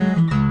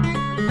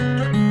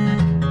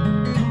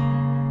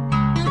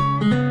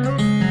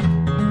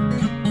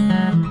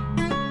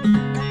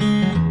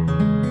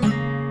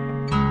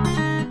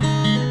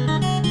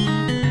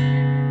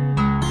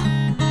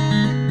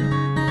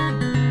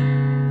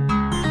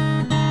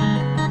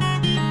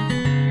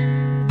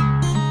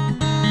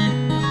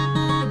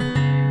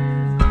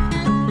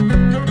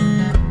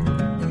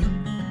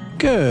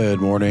Good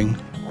morning.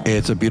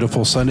 It's a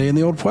beautiful Sunday in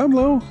the Old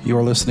Pueblo. You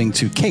are listening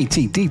to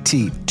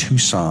KTDT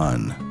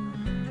Tucson.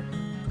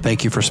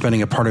 Thank you for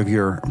spending a part of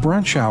your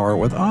brunch hour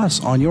with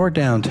us on your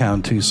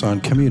downtown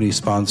Tucson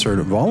community-sponsored,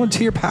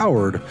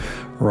 volunteer-powered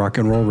rock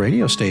and roll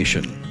radio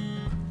station.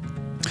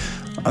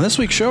 On this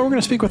week's show, we're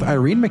going to speak with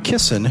Irene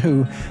McKisson,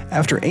 who,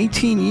 after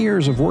 18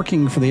 years of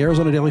working for the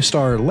Arizona Daily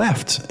Star,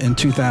 left in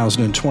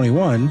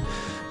 2021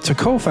 to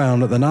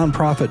co-found the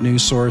nonprofit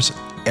news source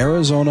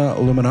Arizona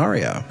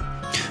Luminaria.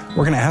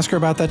 We're going to ask her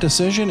about that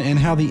decision and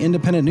how the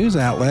independent news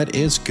outlet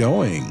is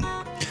going.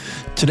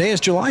 Today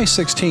is July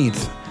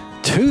 16th,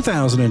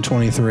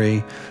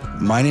 2023.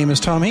 My name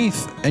is Tom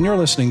Heath, and you're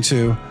listening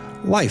to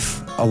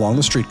Life Along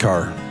the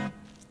Streetcar.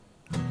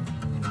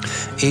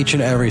 Each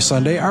and every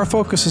Sunday, our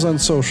focus is on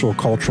social,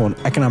 cultural, and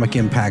economic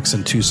impacts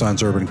in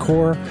Tucson's urban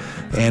core,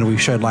 and we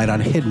shed light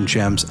on hidden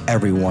gems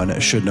everyone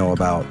should know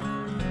about.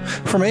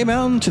 From A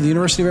Mountain to the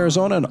University of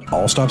Arizona and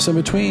all stops in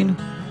between,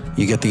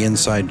 you get the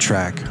inside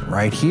track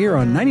right here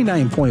on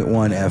 99.1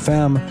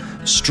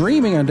 FM,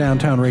 streaming on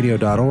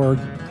downtownradio.org.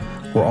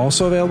 We're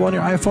also available on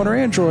your iPhone or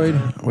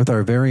Android with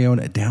our very own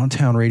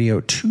Downtown Radio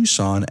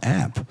Tucson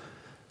app.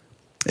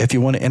 If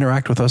you want to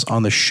interact with us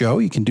on the show,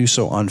 you can do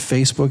so on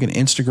Facebook and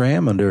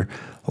Instagram under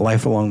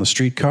Life Along the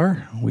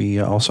Streetcar. We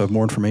also have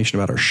more information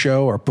about our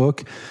show, our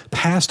book,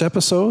 past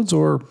episodes,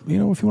 or, if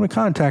you want to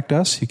contact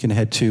us, you can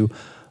head to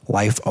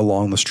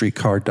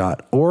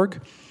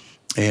lifealongthestreetcar.org.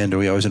 And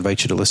we always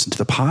invite you to listen to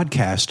the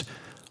podcast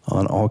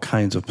on all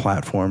kinds of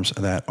platforms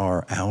that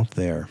are out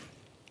there.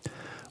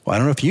 Well, I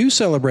don't know if you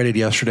celebrated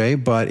yesterday,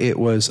 but it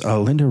was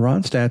Linda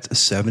Ronstadt's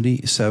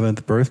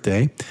 77th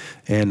birthday.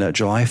 And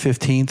July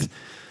 15th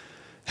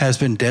has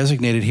been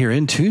designated here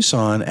in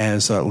Tucson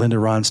as Linda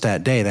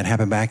Ronstadt Day. That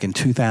happened back in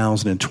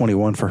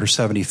 2021 for her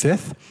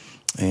 75th.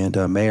 And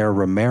Mayor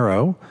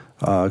Romero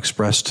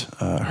expressed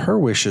her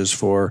wishes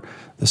for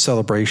the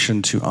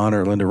celebration to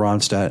honor Linda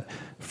Ronstadt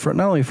for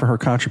not only for her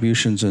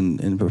contributions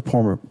in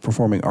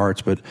performing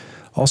arts, but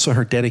also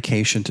her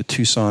dedication to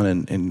Tucson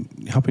and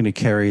helping to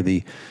carry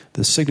the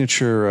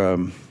signature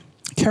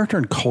character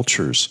and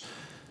cultures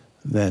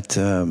that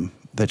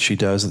she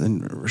does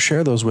and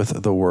share those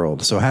with the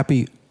world. So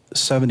happy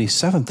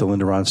 77th to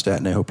Linda Ronstadt,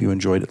 and I hope you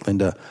enjoyed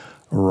Linda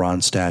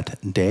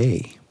Ronstadt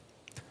Day.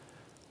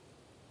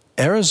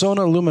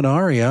 Arizona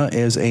Luminaria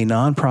is a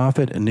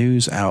nonprofit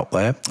news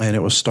outlet, and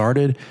it was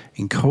started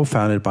and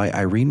co-founded by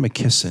Irene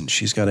McKisson.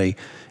 She's got a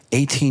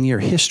 18-year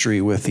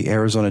history with the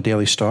Arizona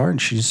Daily Star,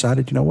 and she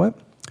decided, you know what,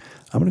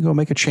 I'm going to go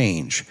make a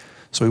change.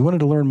 So we wanted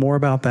to learn more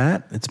about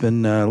that. It's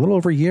been a little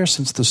over a year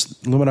since this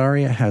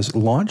Luminaria has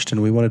launched,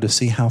 and we wanted to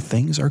see how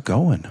things are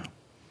going.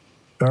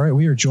 All right,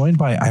 we are joined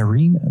by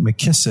Irene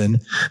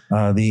McKisson,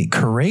 the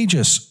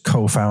courageous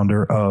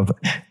co-founder of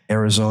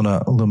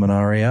Arizona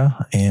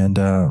Luminaria and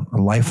a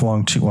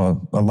lifelong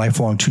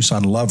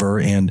Tucson lover,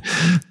 and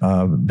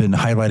been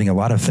highlighting a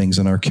lot of things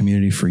in our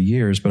community for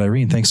years. But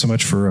Irene, thanks so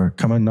much for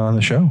coming on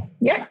the show.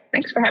 Yeah,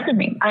 thanks for having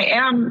me. I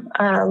am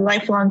a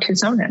lifelong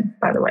Tucsonan,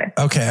 by the way.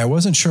 Okay, I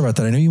wasn't sure about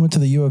that. I know you went to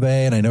the U of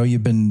A, and I know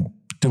you've been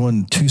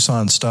doing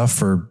Tucson stuff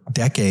for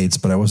decades,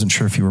 but I wasn't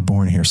sure if you were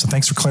born here. So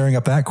thanks for clearing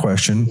up that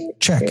question.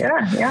 Check.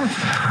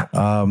 Yeah.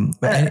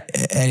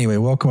 Anyway,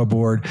 welcome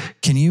aboard.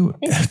 We're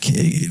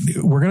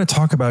going to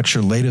talk about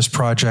your latest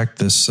project,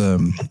 this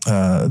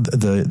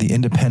the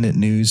independent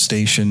news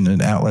station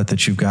and outlet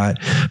that you've got.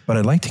 But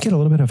I'd like to get a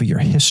little bit of your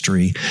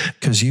history,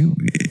 because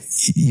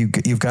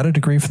you've got a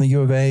degree from the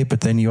U of A,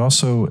 but then you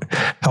also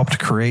helped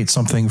create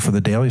something for the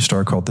Daily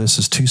Star called This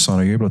is Tucson.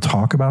 Are you able to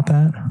talk about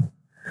that?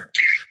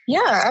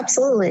 Yeah,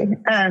 absolutely.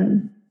 I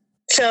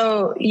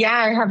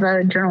have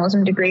a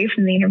journalism degree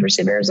from the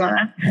University of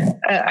Arizona.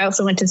 I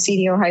also went to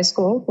CDO High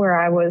School, where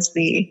I was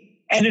the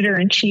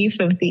editor-in-chief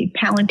of the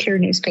Palantir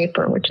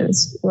newspaper, which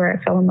is where I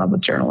fell in love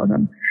with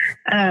journalism.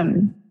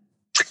 And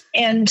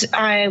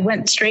I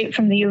went straight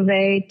from the U of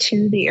A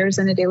to the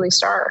Arizona Daily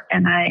Star,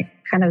 and I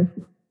kind of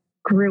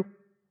grew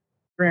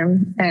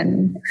room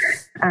and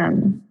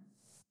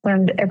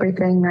learned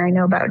everything I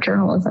know about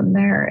journalism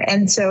there.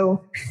 And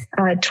so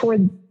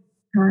toward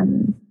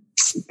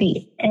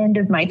the end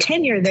of my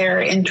tenure there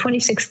in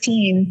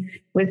 2016,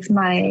 with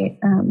my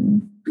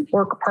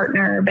work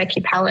partner, Becky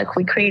Palak,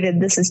 we created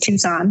This is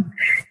Tucson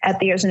at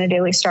the Arizona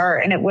Daily Star.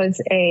 And it was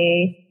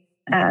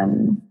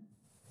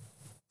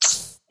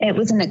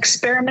an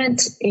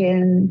experiment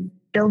in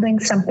building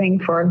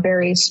something for a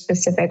very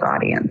specific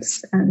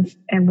audience. And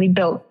we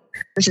built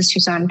This is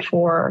Tucson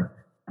for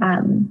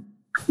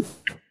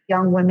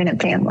young women and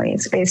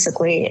families,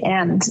 basically.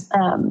 And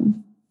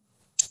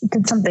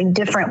did something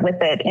different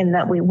with it, in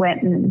that we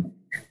went and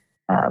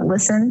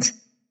listened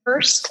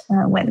first,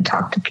 went and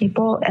talked to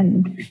people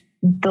and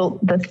built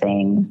the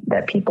thing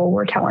that people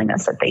were telling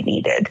us that they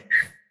needed.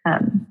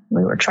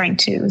 We were trying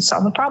to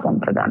solve a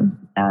problem for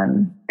them.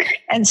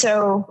 And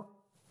so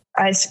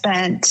I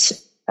spent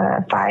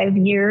 5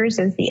 years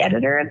as the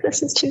editor of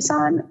This is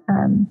Tucson.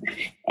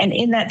 And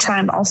in that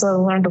time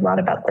also learned a lot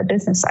about the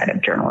business side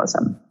of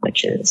journalism,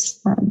 which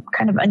is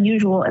kind of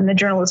unusual in the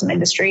journalism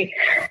industry.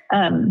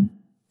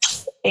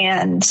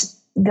 And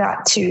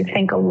got to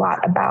think a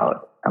lot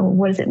about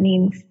what does it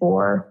mean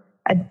for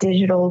a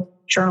digital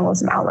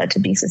journalism outlet to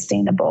be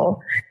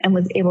sustainable, and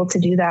was able to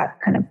do that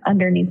kind of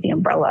underneath the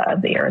umbrella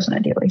of the Arizona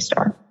Daily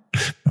Star.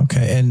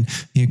 Okay. And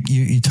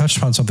you touched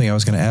upon something I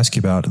was going to ask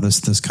you about,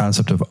 this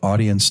concept of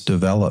audience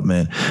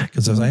development,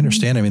 because as I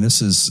understand, I mean,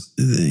 this is,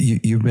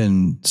 you've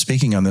been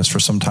speaking on this for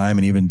some time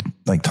and even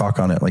like talk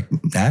on it like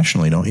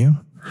nationally, don't you?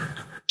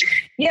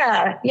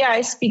 Yeah.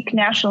 I speak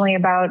nationally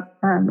about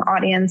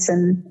audience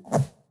and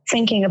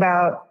thinking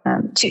about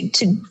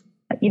to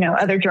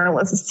other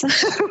journalists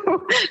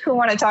who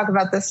want to talk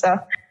about this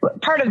stuff.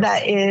 Part of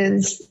that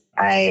is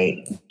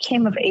I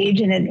came of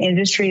age in an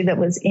industry that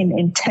was in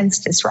intense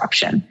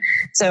disruption.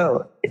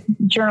 So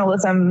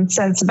journalism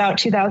since about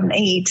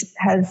 2008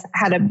 has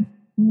had a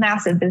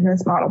massive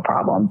business model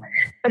problem,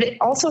 but it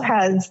also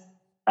has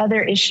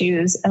other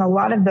issues. And a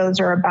lot of those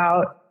are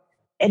about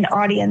an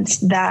audience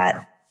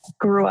that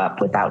grew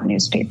up without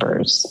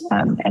newspapers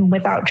and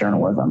without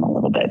journalism a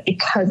little bit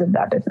because of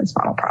that business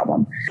model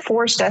problem.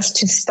 Forced us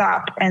to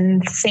stop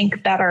and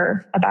think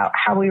better about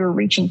how we were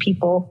reaching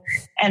people,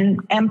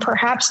 and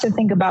perhaps to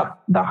think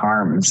about the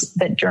harms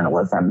that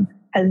journalism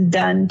has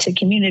done to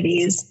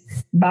communities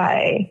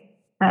by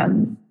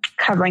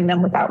covering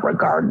them without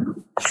regard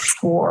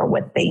for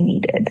what they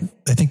needed.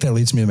 I think that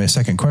leads me to my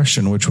second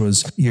question, which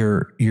was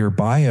your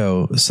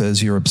bio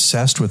says you're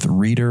obsessed with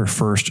reader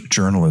first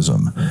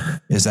journalism.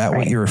 Is that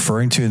what you're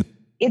referring to?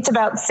 It's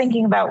about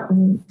thinking about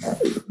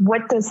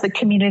what does the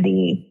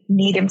community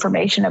need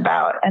information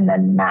about, and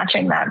then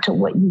matching that to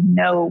what you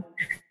know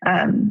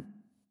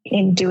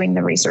in doing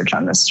the research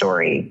on the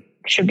story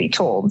should be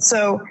told.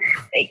 So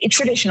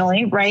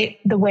traditionally, right,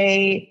 the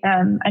way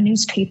a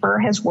newspaper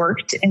has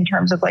worked in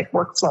terms of like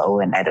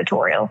workflow and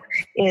editorial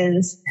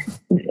is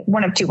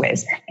one of two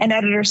ways. An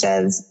editor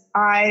says,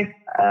 I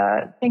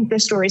think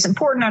this story is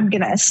important. I'm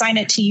going to assign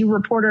it to you,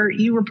 reporter.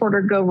 You,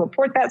 reporter, go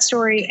report that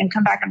story and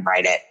come back and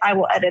write it. I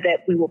will edit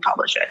it. We will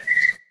publish it.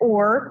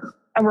 Or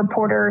a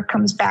reporter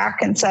comes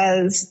back and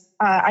says,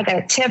 I got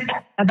a tip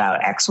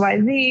about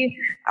XYZ.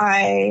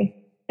 I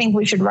think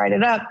we should write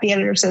it up. The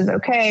editor says,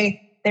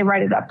 okay. They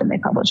write it up and they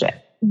publish it.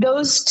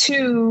 Those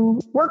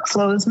two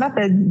workflows,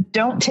 methods,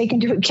 don't take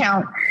into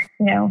account,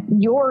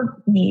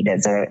 your need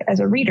as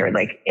a reader.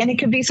 And it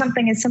could be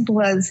something as simple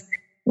as,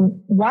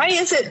 why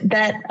is it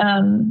that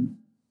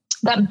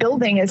that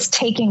building is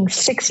taking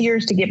 6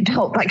 years to get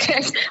built? Like,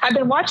 I've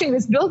been watching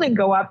this building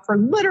go up for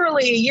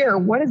literally a year.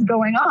 What is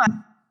going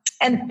on?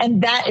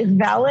 And that is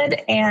valid.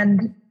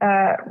 And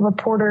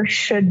reporters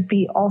should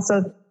be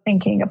also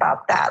thinking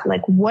about that.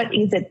 Like, what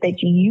is it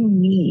that you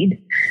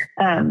need?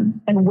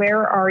 And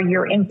where are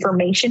your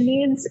information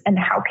needs? And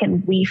how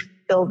can we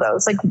fill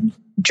those? Like,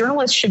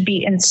 journalists should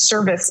be in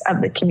service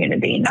of the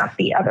community, not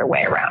the other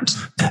way around.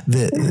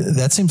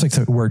 That seems like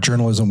where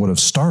journalism would have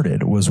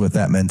started, was with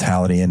that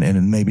mentality.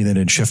 And maybe then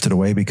it shifted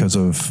away because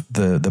of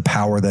the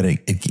power that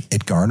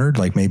it garnered.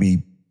 Like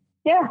maybe.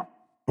 Yeah,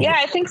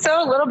 I think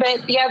so. A little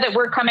bit. Yeah, that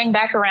we're coming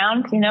back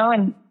around,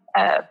 and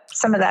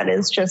some of that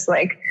is just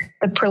like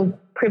the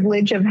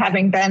privilege of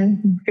having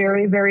been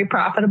very, very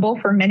profitable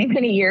for many,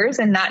 many years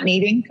and not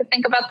needing to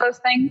think about those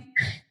things.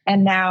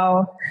 And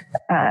now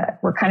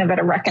we're kind of at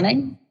a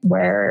reckoning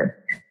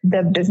where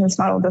the business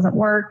model doesn't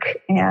work.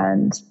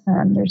 And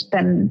there's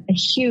been a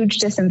huge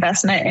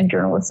disinvestment in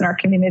journalists in our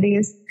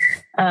communities.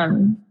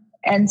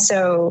 And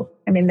so,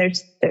 I mean,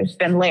 there's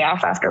been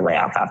layoff after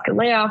layoff after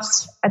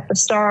layoffs at the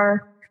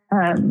Star.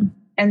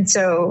 And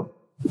so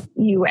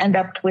you end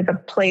up with a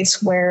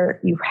place where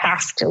you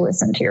have to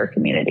listen to your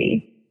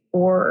community,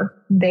 or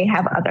they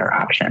have other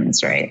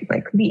options, right?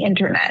 Like the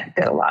internet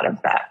did a lot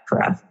of that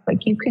for us.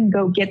 Like, you can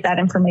go get that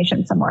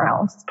information somewhere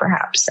else,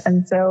 perhaps.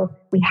 And so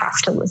we have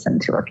to listen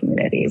to our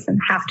communities and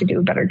have to do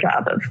a better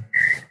job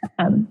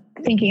of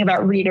thinking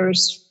about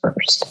readers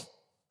first.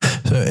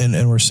 So,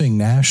 and we're seeing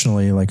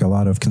nationally, like a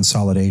lot of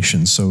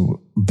consolidation.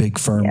 So big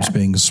firms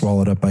being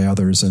swallowed up by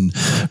others and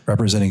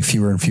representing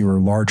fewer and fewer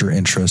larger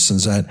interests.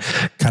 Is that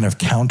kind of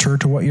counter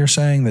to what you're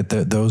saying, that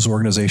those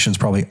organizations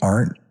probably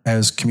aren't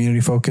as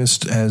community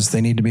focused as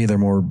they need to be? They're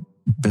more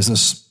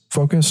business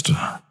focused?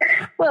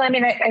 Well, I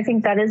mean, I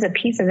think that is a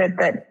piece of it,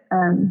 that,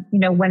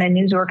 when a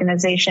news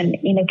organization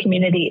in a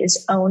community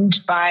is owned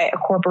by a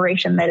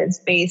corporation that is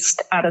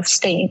based out of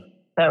state.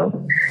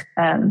 So,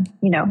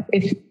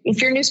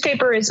 if your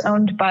newspaper is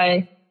owned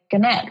by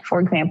Gannett, for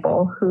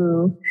example,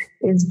 who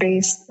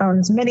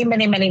owns many,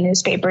 many, many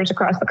newspapers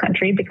across the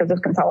country because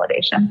of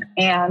consolidation,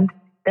 and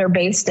they're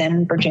based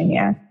in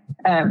Virginia,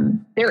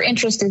 their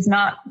interest is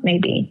not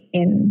maybe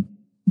in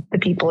the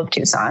people of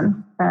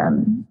Tucson.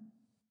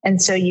 And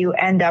so you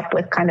end up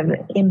with kind of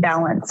an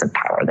imbalance of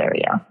power there.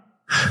 Yeah.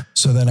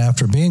 So then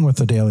after being with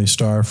the Daily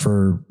Star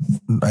for,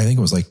 I think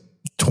it was like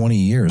 20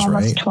 years,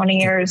 almost right? 20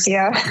 years.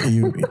 Yeah.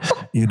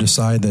 you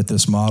decide that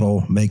this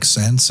model makes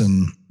sense,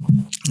 and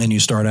you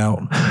start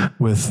out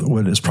with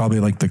what is probably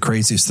like the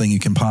craziest thing you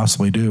can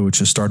possibly do,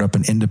 which is start up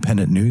an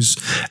independent news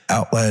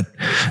outlet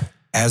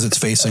as it's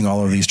facing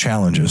all of these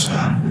challenges.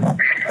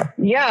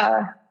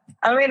 Yeah.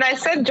 I mean, I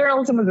said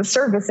journalism was a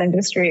service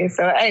industry,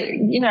 so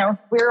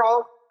we're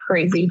all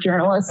crazy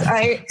journalists.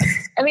 I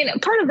mean,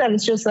 part of that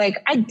is just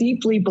like, I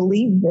deeply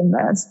believe in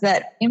this,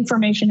 that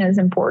information is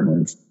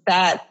important,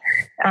 that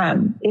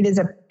it is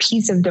a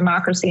piece of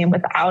democracy, and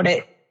without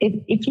it,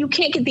 if you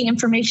can't get the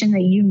information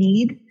that you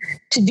need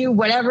to do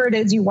whatever it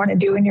is you want to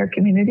do in your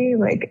community,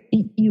 like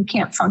you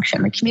can't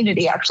function. The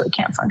community actually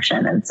can't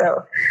function. And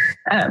so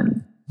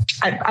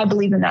I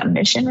believe in that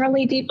mission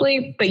really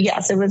deeply. But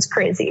yes, it was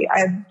crazy.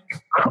 I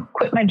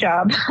quit my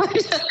job,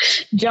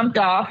 jumped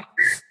off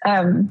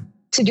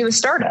to do a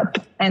startup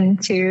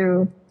and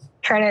to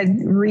try to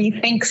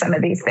rethink some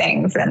of these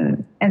things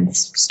and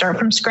start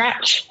from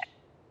scratch.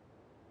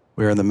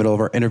 We're in the middle of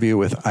our interview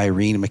with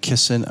Irene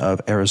McKisson of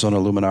Arizona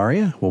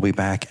Luminaria. We'll be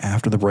back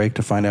after the break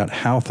to find out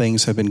how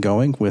things have been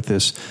going with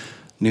this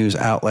news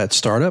outlet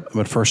startup.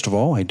 But first of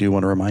all, I do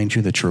want to remind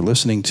you that you're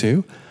listening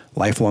to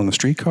Life Along the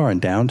Streetcar on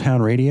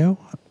Downtown Radio,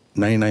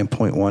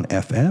 99.1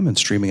 FM, and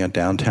streaming at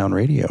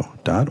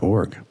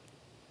downtownradio.org.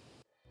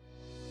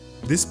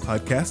 This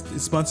podcast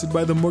is sponsored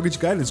by the Mortgage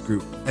Guidance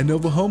Group and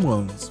Nova Home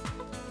Loans.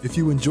 If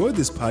you enjoyed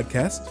this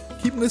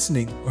podcast, keep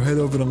listening or head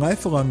over to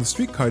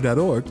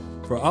lifealongthestreetcar.org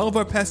for all of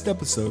our past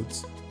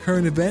episodes,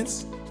 current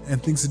events,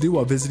 and things to do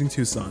while visiting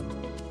Tucson.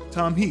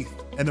 Tom Heath,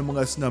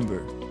 NMLS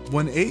number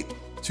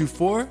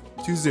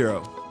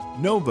 182420.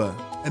 Nova,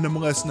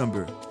 NMLS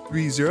number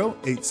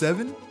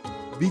 3087.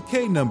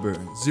 BK number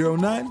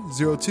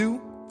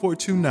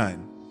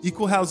 0902429.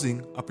 Equal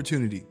housing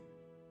opportunity.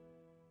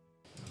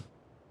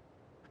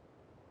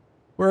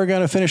 We're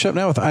going to finish up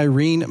now with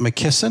Irene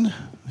McKisson.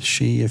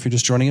 She, if you're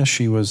just joining us,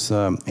 she was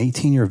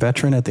 18-year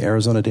veteran at the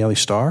Arizona Daily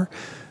Star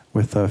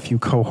with a few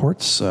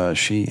cohorts.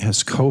 She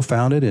has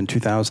co-founded in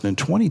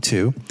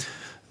 2022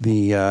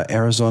 the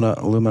Arizona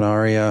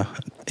Luminaria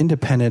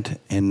independent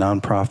and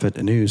nonprofit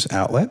news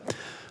outlet.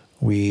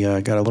 We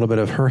got a little bit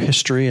of her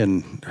history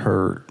and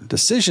her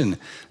decision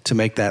to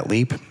make that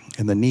leap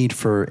and the need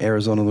for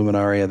Arizona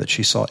Luminaria that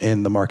she saw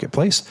in the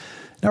marketplace.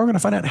 Now we're going to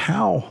find out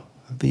how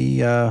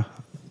the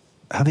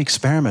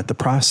experiment, the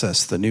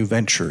process, the new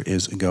venture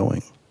is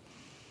going.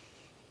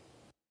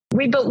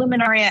 We built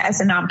Luminaria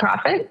as a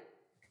nonprofit,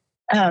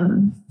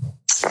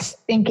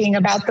 thinking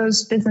about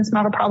those business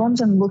model problems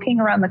and looking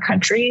around the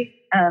country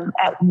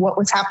at what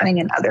was happening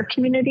in other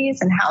communities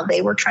and how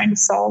they were trying to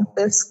solve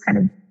this kind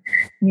of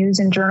news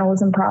and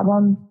journalism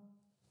problem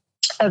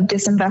of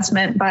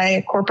disinvestment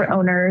by corporate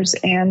owners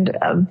and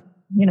of,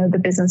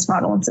 the business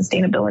model and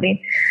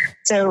sustainability.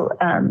 So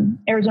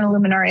Arizona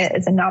Luminaria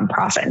is a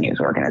nonprofit news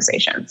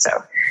organization. So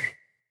I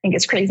think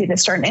it's crazy to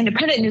start an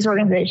independent news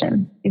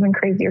organization, even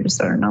crazier to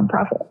start a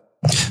nonprofit.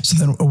 So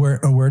then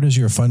where does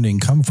your funding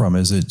come from?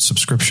 Is it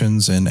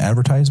subscriptions and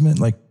advertisement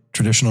like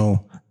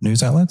traditional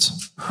news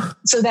outlets?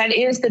 So that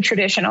is the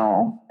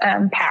traditional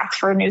path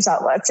for news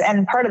outlets.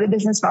 And part of the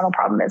business model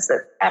problem is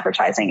that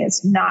advertising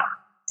is not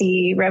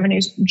the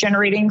revenue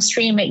generating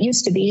stream it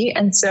used to be.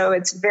 And so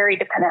it's very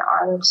dependent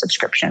on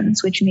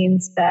subscriptions, which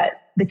means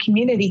that the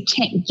community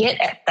can't get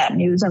at that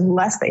news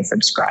unless they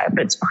subscribe.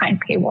 It's behind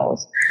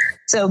paywalls.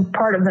 So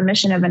part of the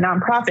mission of our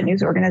nonprofit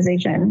news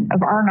organization,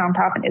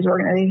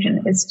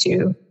 is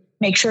to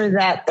make sure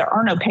that there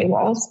are no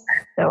paywalls.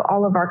 So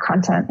all of our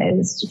content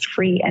is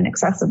free and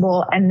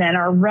accessible. And then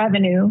our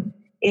revenue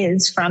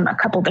is from a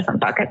couple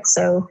different buckets.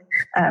 So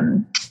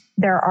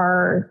there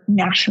are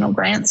national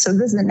grants. So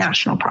this is a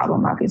national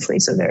problem, obviously.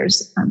 So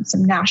there's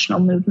some national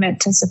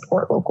movement to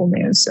support local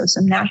news. So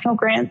some national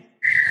grants,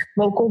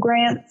 local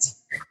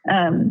grants,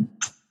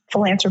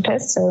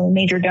 philanthropists, so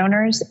major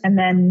donors, and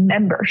then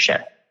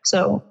membership.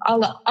 So a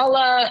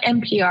la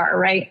NPR,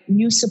 right?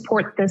 You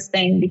support this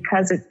thing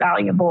because it's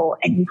valuable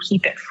and you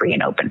keep it free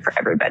and open for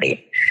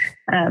everybody.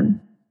 And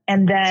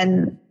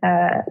then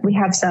we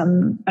have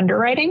some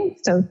underwriting.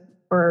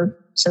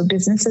 So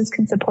businesses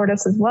can support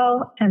us as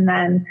well. And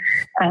then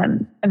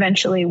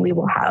eventually we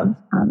will have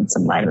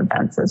some live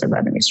events as a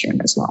revenue stream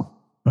as well.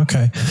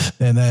 Okay.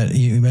 And that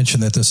you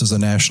mentioned that this is a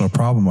national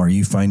problem. Are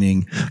you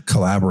finding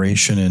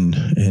collaboration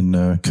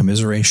and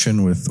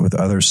commiseration with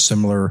other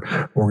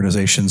similar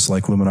organizations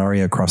like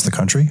Luminaria across the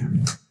country?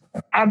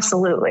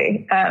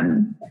 Absolutely.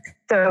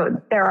 So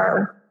there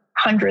are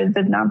hundreds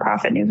of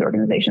nonprofit news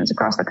organizations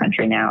across the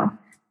country now.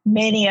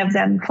 Many of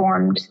them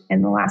formed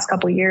in the last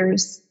couple of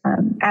years,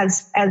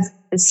 as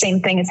the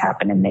same thing has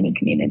happened in many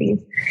communities.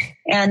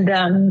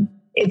 And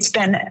it's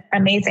been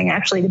amazing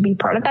actually to be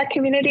part of that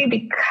community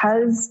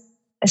because,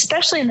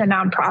 especially in the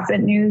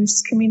nonprofit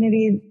news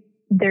community,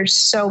 there's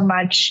so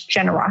much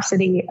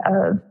generosity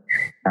of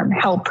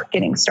help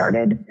getting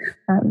started.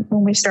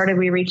 When we started,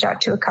 we reached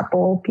out to a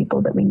couple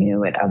people that we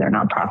knew at other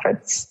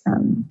nonprofits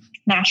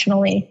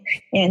nationally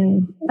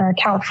in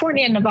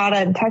California, Nevada,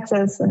 and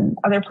Texas, and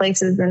other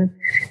places, and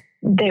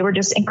they were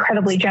just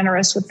incredibly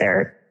generous with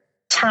their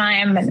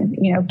time and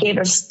gave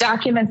us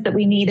documents that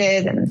we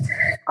needed and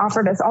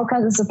offered us all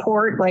kinds of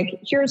support.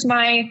 Like, here's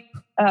my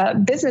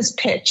business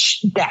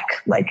pitch deck.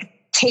 Like,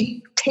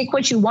 take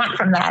what you want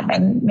from that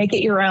and make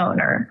it your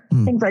own, or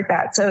things like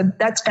that. So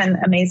that's been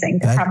amazing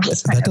to have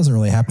this. That doesn't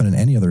really happen in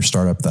any other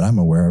startup that I'm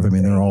aware of. I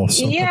mean, they're all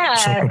so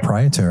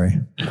proprietary.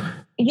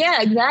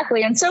 Yeah,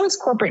 exactly. And so is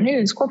corporate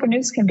news. Corporate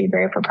news can be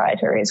very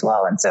proprietary as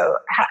well. And so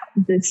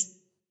this,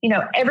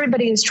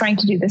 everybody is trying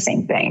to do the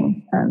same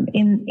thing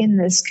in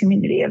this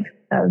community of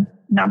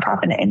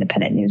nonprofit and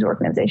independent news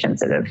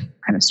organizations that have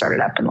kind of started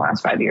up in the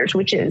last 5 years,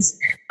 which is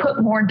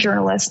put more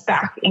journalists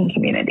back in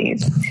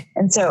communities.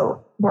 And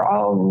so we're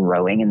all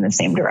rowing in the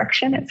same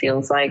direction, it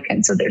feels like.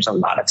 And so there's a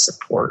lot of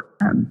support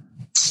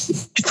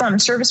from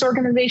service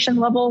organization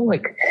level.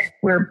 Like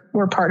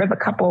we're part of a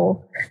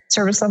couple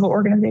service level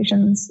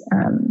organizations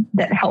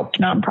that help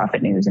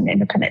nonprofit news and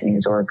independent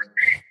news orgs.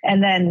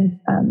 And then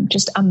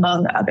just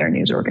among other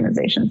news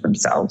organizations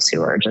themselves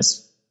who are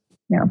just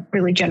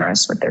really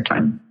generous with their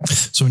time.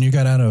 So when you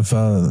got out of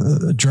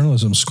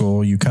journalism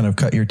school, you kind of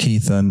cut your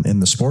teeth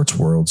in the sports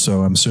world.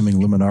 So I'm assuming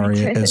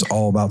Luminaria is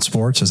all about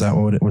sports. Is that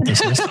what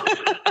this is?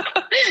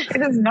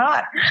 It is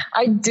not.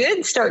 I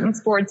did start in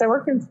sports. I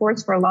worked in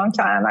sports for a long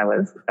time. I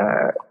was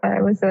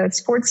a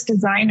sports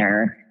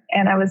designer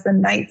and I was the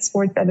night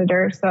sports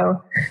editor.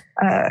 So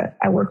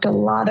I worked a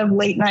lot of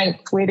late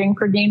nights waiting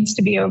for games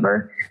to be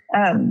over.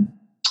 And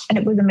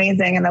it was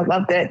amazing and I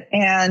loved it.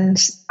 And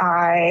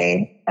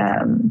I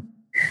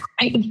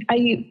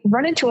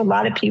run into a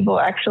lot of people,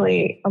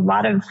 actually, a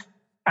lot of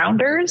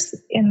founders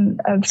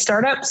of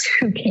startups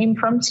who came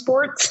from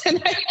sports.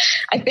 And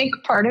I think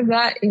part of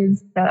that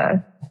is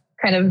the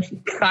kind of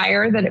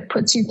fire that it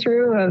puts you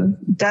through of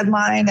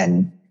deadline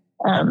and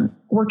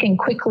working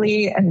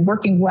quickly and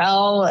working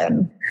well.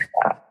 And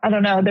I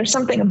don't know, there's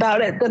something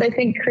about it that I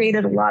think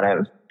created a lot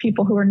of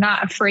people who are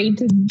not afraid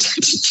to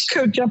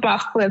go jump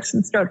off cliffs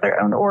and start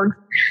their own org.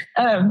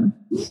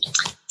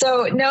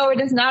 So no,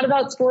 it is not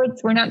about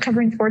sports. We're not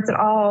covering sports at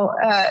all.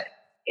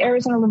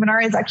 Arizona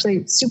Luminaria is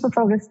actually super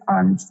focused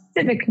on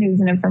civic news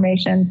and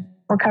information.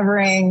 We're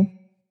covering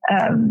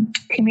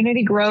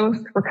community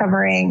growth. We're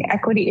covering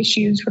equity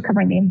issues. We're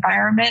covering the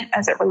environment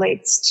as it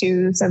relates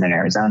to Southern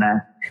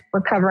Arizona.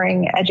 We're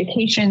covering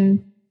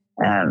education,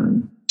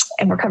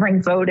 and we're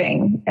covering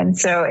voting. And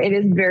so it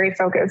is very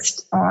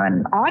focused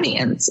on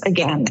audience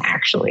again,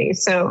 actually.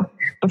 So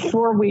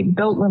before we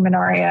built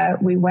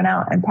Luminaria, we went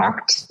out and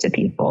talked to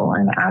people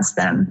and asked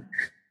them,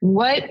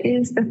 what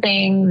is the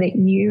thing that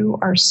you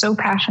are so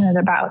passionate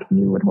about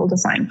you would hold a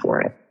sign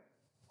for it?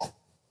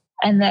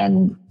 And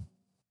then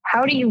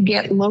how do you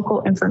get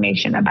local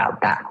information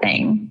about that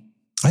thing?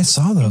 I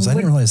saw those. I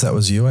didn't realize that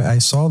was you. I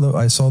saw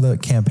the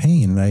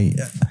campaign. I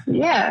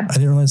didn't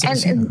realize that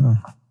was you.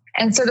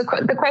 And so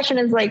the question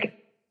is like,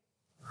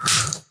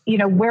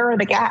 where are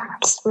the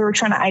gaps? We were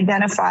trying to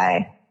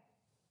identify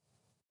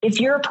if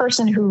you're a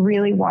person who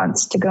really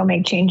wants to go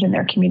make change in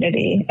their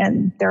community,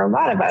 and there are a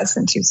lot of us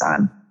in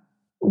Tucson,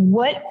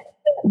 what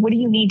do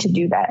you need to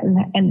do that?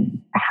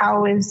 And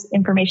how is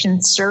information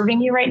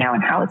serving you right now?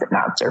 And how is it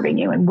not serving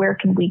you? And where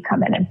can we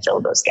come in and fill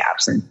those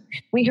gaps? And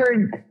we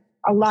heard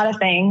a lot of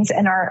things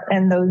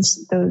and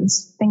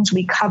those things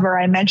we cover,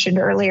 I mentioned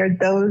earlier,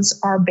 those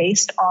are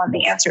based on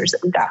the answers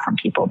that we got from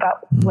people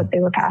about what they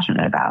were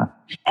passionate about.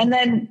 And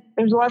then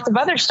there's lots of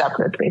other stuff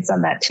that's based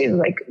on that too.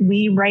 Like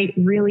we write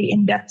really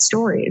in-depth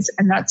stories,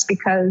 and that's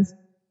because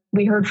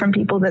we heard from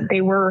people that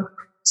they were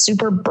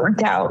super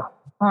burnt out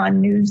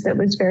on news that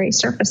was very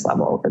surface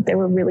level, that they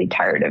were really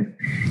tired of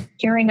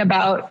hearing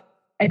about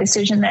a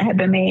decision that had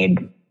been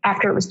made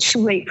after it was too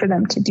late for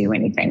them to do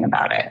anything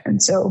about it.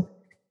 And so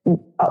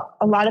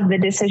a lot of the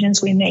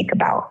decisions we make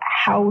about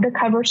how to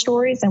cover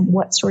stories and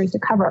what stories to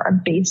cover are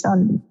based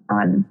on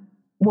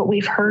what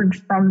we've heard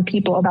from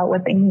people about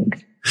what they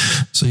need.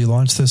 So you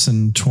launched this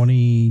in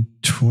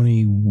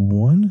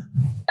 2021?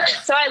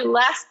 So I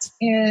left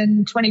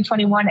in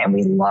 2021 and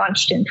we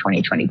launched in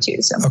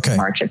 2022. So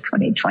March of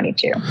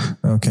 2022.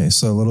 Okay.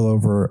 So a little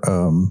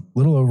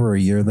over a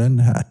year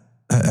then.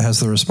 Has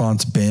the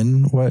response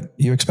been what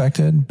you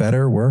expected?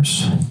 Better,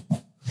 worse?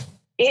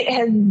 It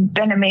has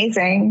been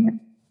amazing.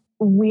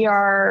 We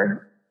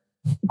are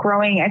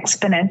growing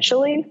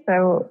exponentially.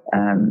 So,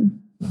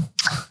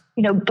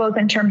 both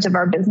in terms of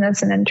our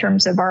business and in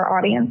terms of our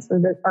audience, so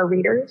that our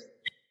readers.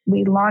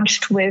 We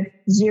launched with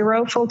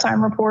 0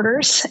 full-time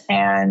reporters,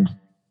 and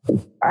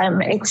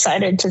I'm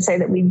excited to say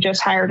that we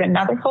just hired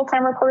another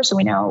full-time reporter. So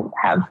we now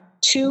have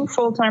 2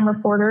 full-time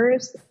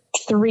reporters,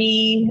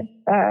 3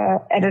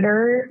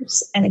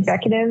 editors and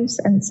executives.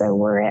 And so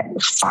we're at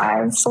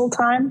 5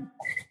 full-time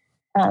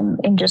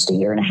in just a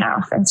year and a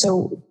half. And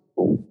so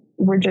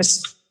we're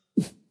just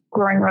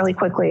growing really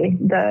quickly.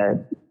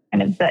 The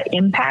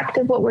impact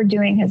of what we're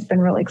doing has been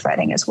really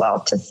exciting as well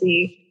to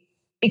see,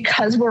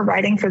 because we're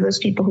writing for those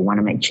people who want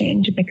to make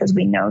change, because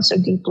we know so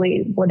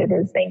deeply what it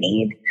is they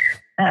need.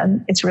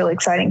 It's really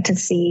exciting to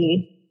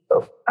see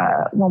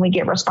when we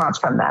get response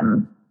from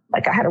them.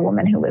 Like I had a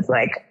woman who was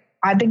like,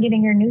 I've been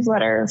getting your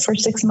newsletter for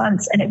 6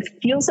 months and it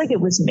feels like it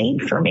was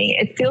made for me.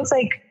 It feels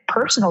like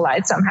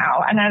personalized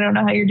somehow. And I don't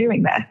know how you're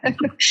doing that.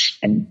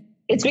 And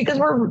it's because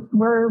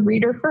we're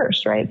reader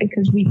first, right?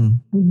 Because we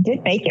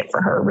did make it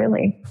for her,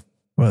 really.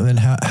 Well, then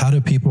how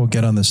do people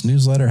get on this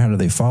newsletter? How do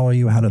they follow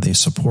you? How do they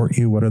support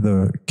you? What are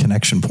the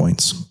connection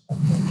points?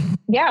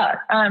 Yeah.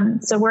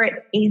 So we're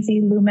at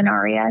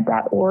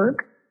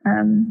azluminaria.org.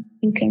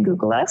 You can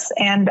Google us,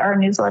 and our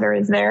newsletter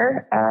is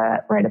there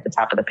right at the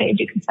top of the page.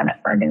 You can sign up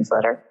for our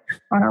newsletter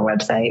on our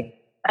website.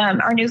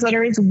 Our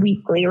newsletter is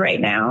weekly right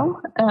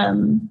now,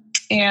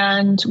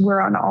 and we're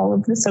on all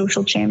of the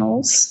social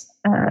channels,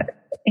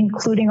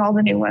 including all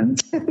the new ones.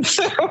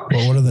 So,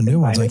 well, what are the new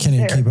ones? I can't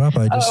even keep up.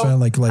 I just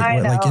found like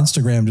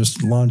Instagram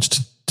just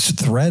launched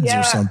Threads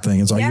or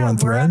something. Are you on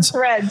Threads?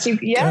 We're on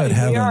Threads. We are.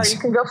 You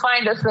can go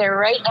find us there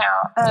right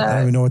now. I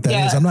don't even know what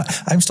that is.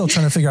 I'm still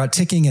trying to figure out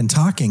ticking and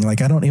talking.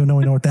 Like, I don't even know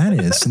what that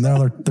is. And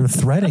now they're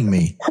threading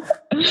me.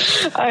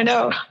 I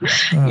know.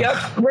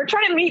 Yep. We're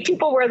trying to meet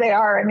people where they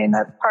are. I mean,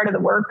 that's part of the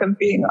work of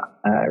being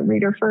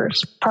reader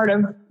first. Part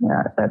of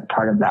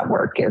that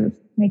work is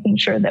making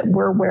sure that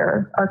we're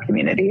where our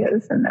community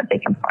is and that they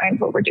can find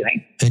what we're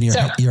doing. And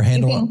your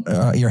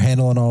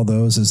handle on all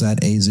those, is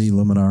that AZ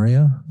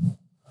Luminaria?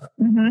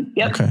 Mm-hmm.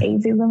 Yep. Okay.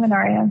 AZ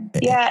Luminaria.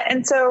 Yeah.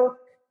 And so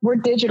we're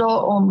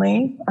digital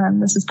only.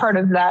 This is part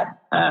of that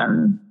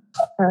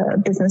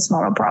business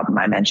model problem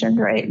I mentioned,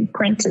 right?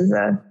 Print is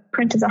a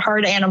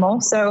hard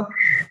animal. So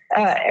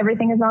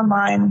everything is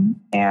online,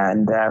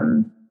 and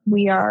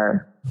we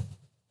are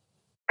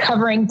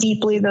covering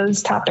deeply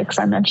those topics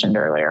I mentioned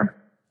earlier.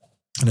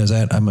 And is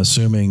that, I'm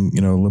assuming,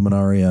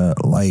 Luminaria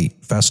Light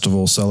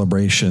Festival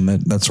celebration,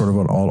 that's sort of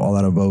what all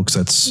that evokes.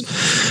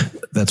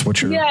 That's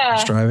what you're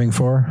striving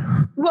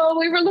for? Well,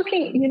 we were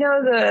looking,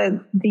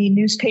 the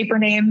newspaper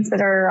names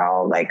that are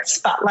all like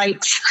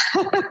spotlights.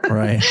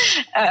 Right.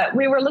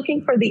 We were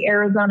looking for the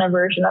Arizona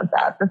version of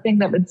that, the thing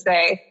that would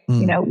say,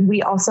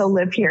 we also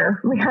live here.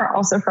 We are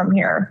also from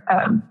here.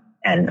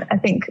 And I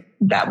think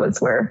that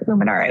was where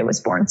Luminaria was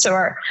born. So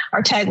our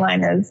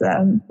tagline is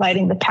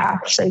lighting the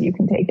path so you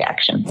can take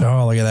action.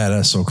 Oh, look at that.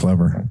 That's so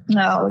clever.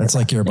 No, that's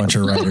like you're a bunch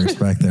of writers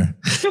back there.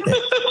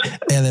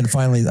 And then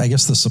finally, I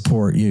guess the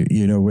support,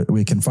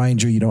 we can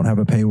find you. You don't have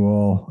a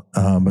paywall,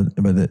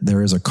 but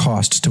there is a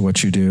cost to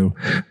what you do.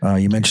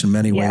 You mentioned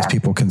many ways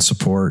people can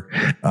support.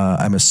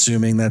 I'm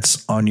assuming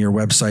that's on your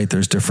website.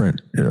 There's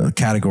different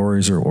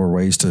categories or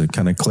ways to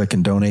kind of click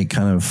and donate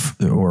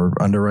or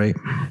underwrite.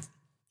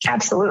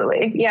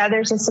 Absolutely. Yeah,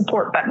 there's a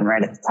support button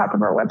right at the top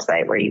of our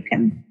website where you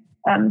can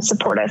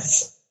support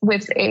us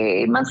with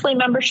a monthly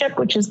membership,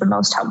 which is the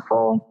most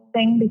helpful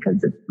thing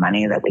because it's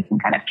money that we can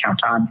kind of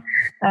count on.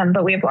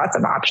 But we have lots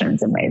of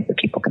options and ways that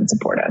people can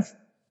support us.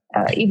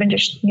 Even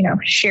just,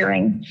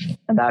 sharing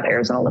about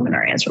Arizona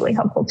Luminaria is really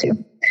helpful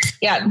too.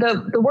 Yeah,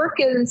 the work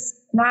is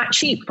not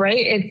cheap, right?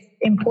 It's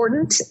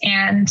important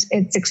and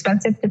it's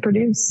expensive to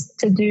produce,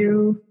 to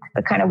do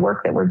the kind of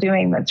work that we're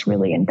doing that's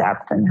really in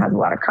depth and has a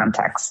lot of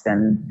context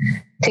and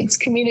takes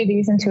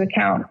communities into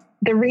account.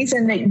 The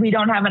reason that we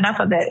don't have enough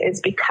of it is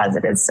because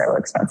it is so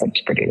expensive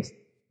to produce.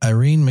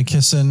 Irene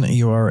McKisson,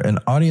 you are an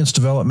audience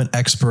development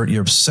expert.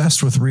 You're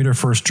obsessed with reader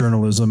first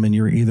journalism, and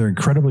you're either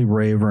incredibly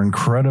brave or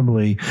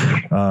incredibly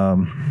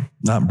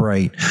not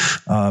bright,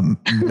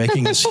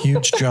 making this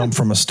huge jump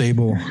from a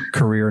stable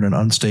career in an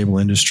unstable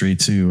industry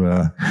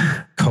to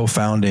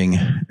co-founding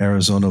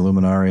Arizona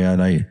Luminaria.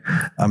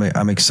 And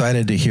I'm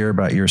excited to hear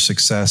about your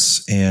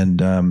success,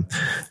 and I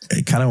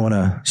kind of want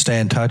to stay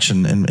in touch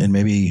and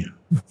maybe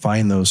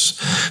find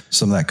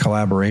some of that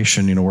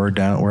collaboration. We're a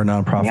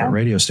nonprofit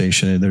radio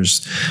station, and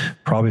there's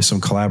probably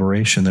some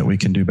collaboration that we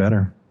can do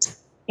better.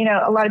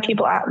 A lot of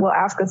people will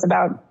ask us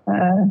about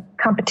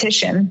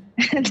competition.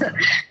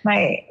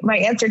 My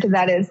answer to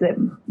that is that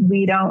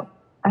we don't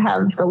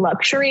have the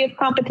luxury of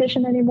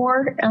competition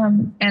anymore,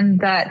 and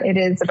that it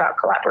is about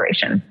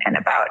collaboration and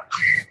about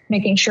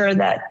making sure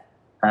that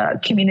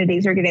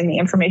communities are getting the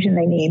information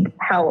they need,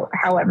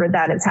 however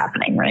that is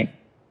happening, right?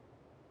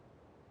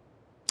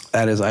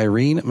 That is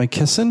Irene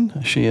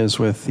McKisson. She is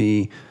with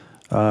the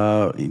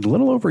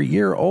little over a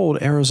year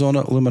old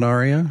Arizona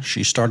Luminaria.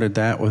 She started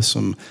that with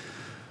some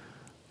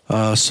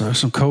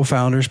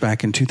co-founders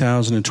back in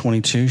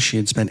 2022. She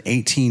had spent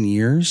 18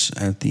 years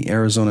at the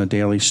Arizona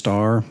Daily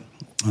Star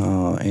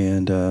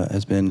and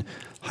has been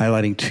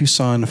highlighting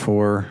Tucson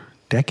for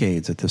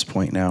decades at this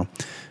point now.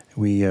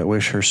 We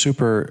wish her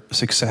super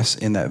success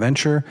in that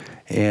venture.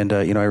 And,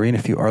 Irene,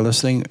 if you are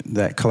listening,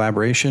 that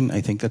collaboration,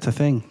 I think that's a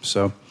thing.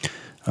 So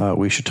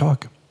we should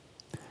talk.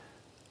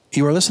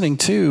 You are listening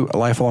to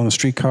Life Along the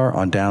Streetcar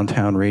on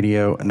Downtown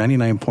Radio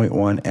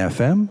 99.1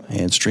 FM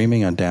and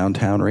streaming on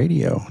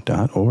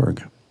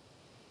downtownradio.org.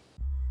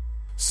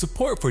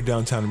 Support for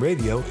Downtown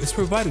Radio is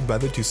provided by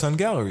the Tucson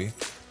Gallery,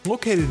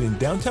 located in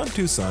downtown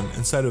Tucson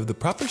inside of the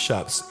Proper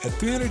Shops at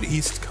 300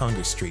 East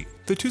Congress Street.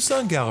 The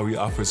Tucson Gallery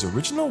offers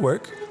original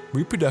work,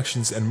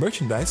 reproductions, and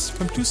merchandise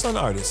from Tucson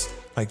artists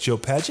like Joe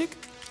Pagic,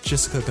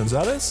 Jessica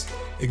Gonzalez,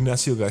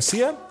 Ignacio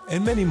Garcia,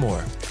 and many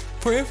more.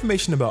 For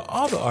information about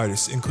all the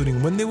artists,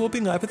 including when they will be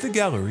live at the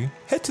gallery,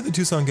 head to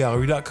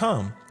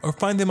thetucsongallery.com or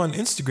find them on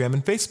Instagram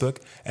and Facebook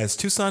as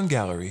Tucson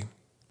Gallery.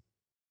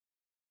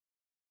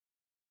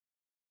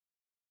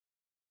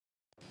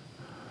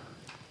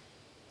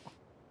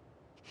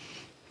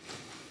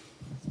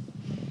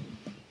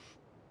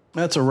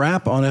 That's a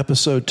wrap on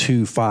episode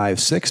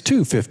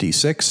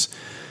 256.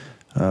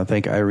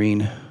 Thank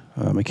Irene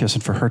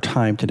McKisson for her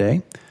time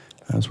today.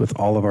 As with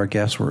all of our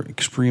guests, we're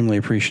extremely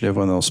appreciative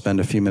when they'll spend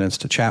a few minutes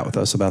to chat with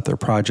us about their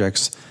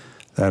projects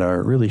that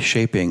are really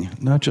shaping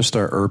not just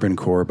our urban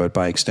core, but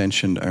by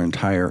extension, our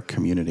entire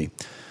community.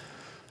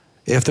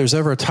 If there's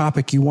ever a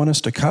topic you want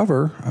us to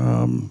cover,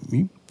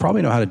 you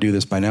probably know how to do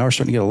this by now. We're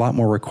starting to get a lot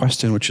more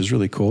requests in, which is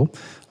really cool.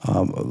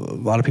 A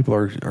lot of people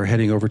are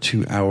heading over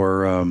to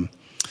our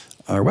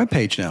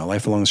webpage now,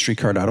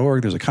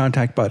 lifealongthestreetcar.org. There's a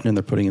contact button, and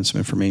they're putting in some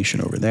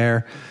information over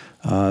there.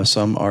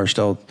 Some are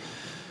still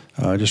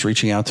just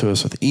reaching out to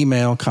us with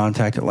email,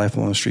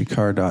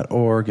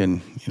 contact@lifealongthestreetcar.org.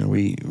 And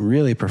we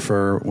really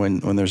prefer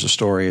when there's a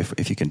story,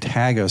 if you can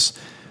tag us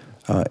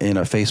in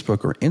a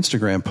Facebook or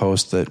Instagram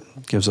post that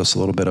gives us a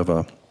little bit of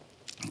a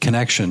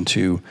connection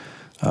to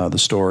the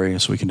story,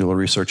 so we can do a little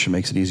research and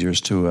makes it easier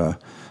to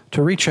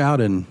reach out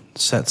and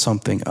set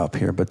something up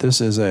here. But this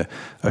is a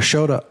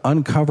show to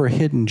uncover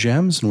hidden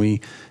gems, and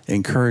we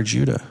encourage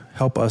you to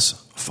help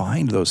us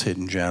find those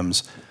hidden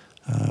gems.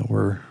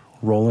 We're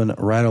rolling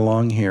right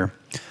along here.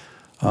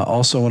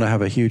 Also want to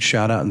have a huge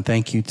shout out and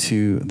thank you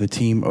to the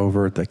team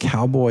over at the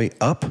Cowboy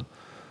Up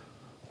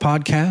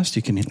podcast.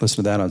 You can listen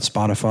to that on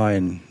Spotify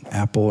and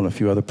Apple and a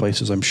few other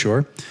places, I'm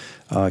sure.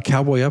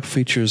 Cowboy Up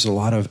features a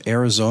lot of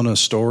Arizona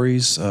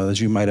stories, as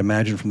you might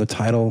imagine from the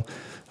title,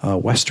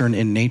 Western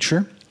in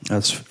nature.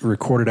 That's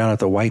recorded out at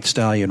the White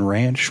Stallion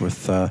Ranch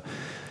with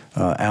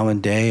Alan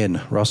Day and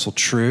Russell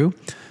True.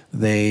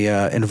 They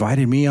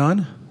invited me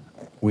on.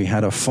 We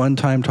had a fun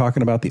time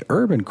talking about the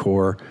urban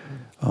core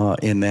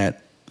in that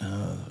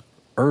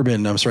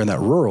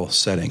rural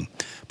setting.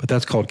 But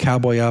that's called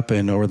Cowboy Up,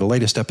 and over the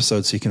latest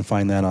episodes, you can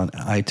find that on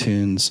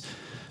iTunes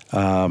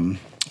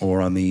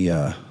or on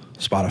the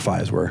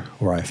Spotify is where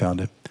I found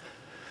it.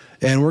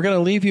 And we're going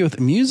to leave you with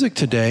music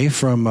today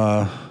from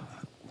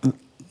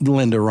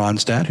Linda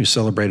Ronstadt, who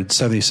celebrated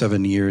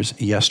 77 years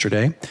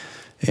yesterday.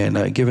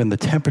 And given the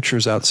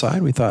temperatures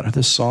outside, we thought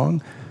this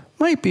song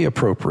might be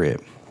appropriate.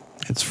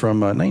 It's from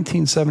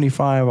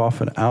 1975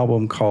 off an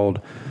album called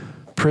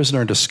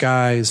Prisoner in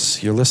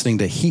Disguise. You're listening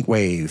to Heat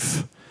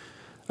Wave.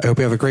 I hope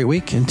you have a great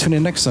week, and tune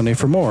in next Sunday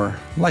for more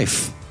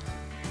Life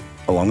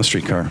Along the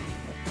Streetcar.